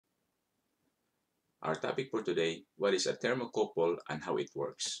Our topic for today, what is a thermocouple and how it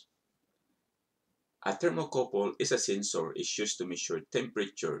works. A thermocouple is a sensor used to measure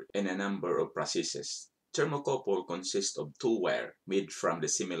temperature in a number of processes. Thermocouple consists of two wires made from the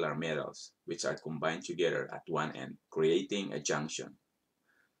similar metals, which are combined together at one end, creating a junction.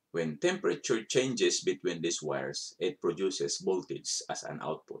 When temperature changes between these wires, it produces voltage as an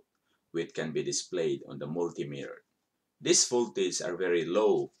output, which can be displayed on the multimeter. These voltages are very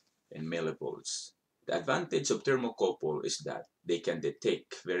low in millivolts. The advantage of thermocouple is that they can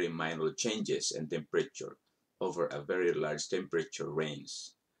detect very minor changes in temperature over a very large temperature range.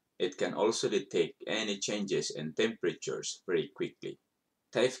 It can also detect any changes in temperatures very quickly.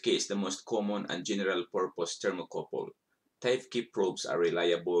 Type K is the most common and general purpose thermocouple. Type K probes are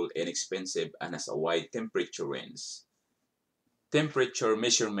reliable, inexpensive, and has a wide temperature range. Temperature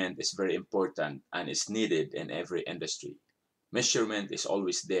measurement is very important and is needed in every industry. Measurement is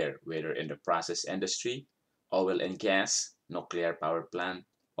always there, whether in the process industry, oil and gas, nuclear power plant,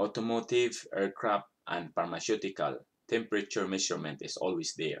 automotive, aircraft, and pharmaceutical. Temperature measurement is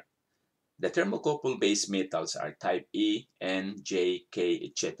always there. The thermocouple base metals are type E, N, J, K,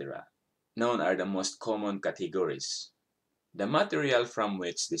 etc. Known are the most common categories. The material from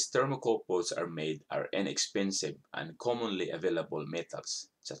which these thermocouples are made are inexpensive and commonly available metals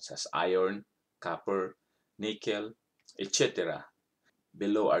such as iron, copper, nickel, etc.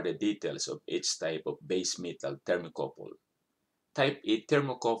 Below are the details of each type of base metal thermocouple. Type E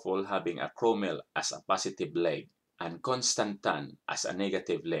thermocouple having a chromel as a positive leg and constantan as a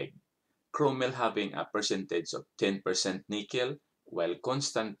negative leg. Chromel having a percentage of 10% nickel, while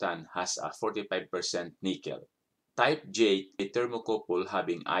constantan has a 45% nickel. Type J, a thermocouple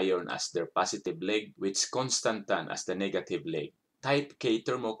having iron as their positive leg, with constantan as the negative leg. Type K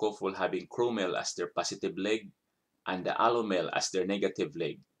thermocouple having chromel as their positive leg, and the alumel as their negative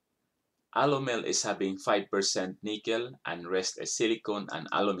leg. Alumel is having 5% nickel, and rest is silicon and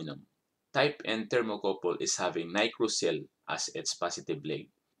aluminum. Type N thermocouple is having nitrocell as its positive leg,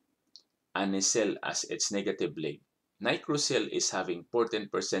 and nickel as its negative leg. Nitrocell is having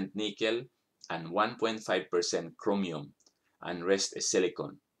 14% nickel and 1.5% chromium, and rest is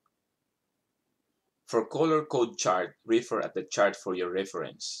silicon. For color code chart, refer at the chart for your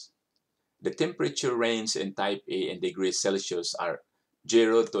reference. The temperature range in type A in degrees Celsius are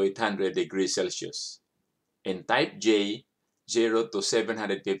 0 to 800 degrees Celsius. In type J, 0 to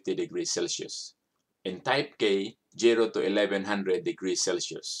 750 degrees Celsius. In type K, 0 to 1100 degrees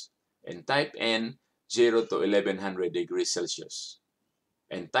Celsius. In type N, 0 to 1100 degrees Celsius.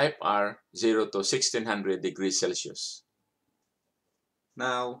 And type R, 0 to 1600 degrees Celsius.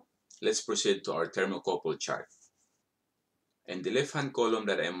 Now, let's proceed to our thermocouple chart. In the left-hand column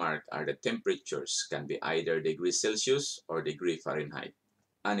that I marked are the temperatures, can be either degrees Celsius or degree Fahrenheit,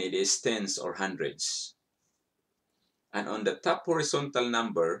 and it is tens or hundreds. And on the top horizontal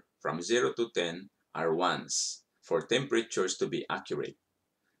number, from 0 to 10, are ones, for temperatures to be accurate.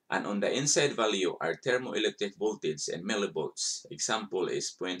 And on the inside value are thermoelectric voltage in millivolts. Example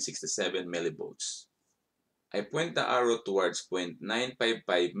is 0.67 millivolts. I point the arrow towards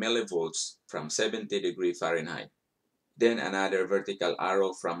 0.955 millivolts from 70 degree Fahrenheit. Then another vertical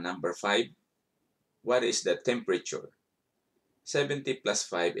arrow from number 5. What is the temperature? 70 plus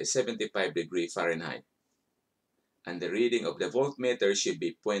 5 is 75 degree Fahrenheit. And the reading of the voltmeter should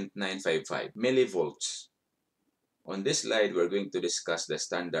be 0.955 millivolts. On this slide, we're going to discuss the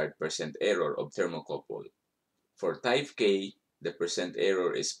standard percent error of thermocouple. For type K, the percent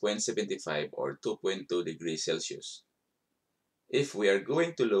error is 0.75 or 2.2 degrees Celsius. If we are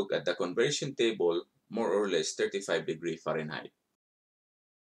going to look at the conversion table, more or less 35 degree Fahrenheit.